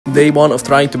Day 1 of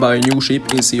trying to buy a new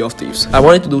ship in Sea of Thieves. I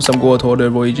wanted to do some gold hoarder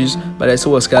voyages, but I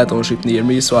saw a skeleton ship near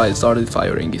me, so I started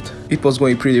firing it. It was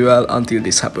going pretty well until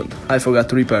this happened. I forgot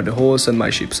to repair the holes and my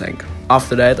ship sank.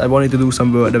 After that, I wanted to do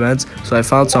some world events, so I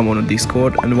found someone on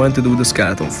Discord and went to do the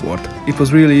skeleton fort. It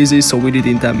was really easy, so we did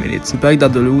it in 10 minutes. We packed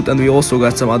up the loot and we also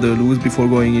got some other loot before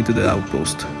going into the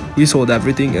outpost. We sold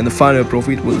everything and the final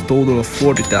profit was a total of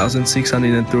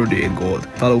 40,638 gold.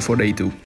 Follow for day 2.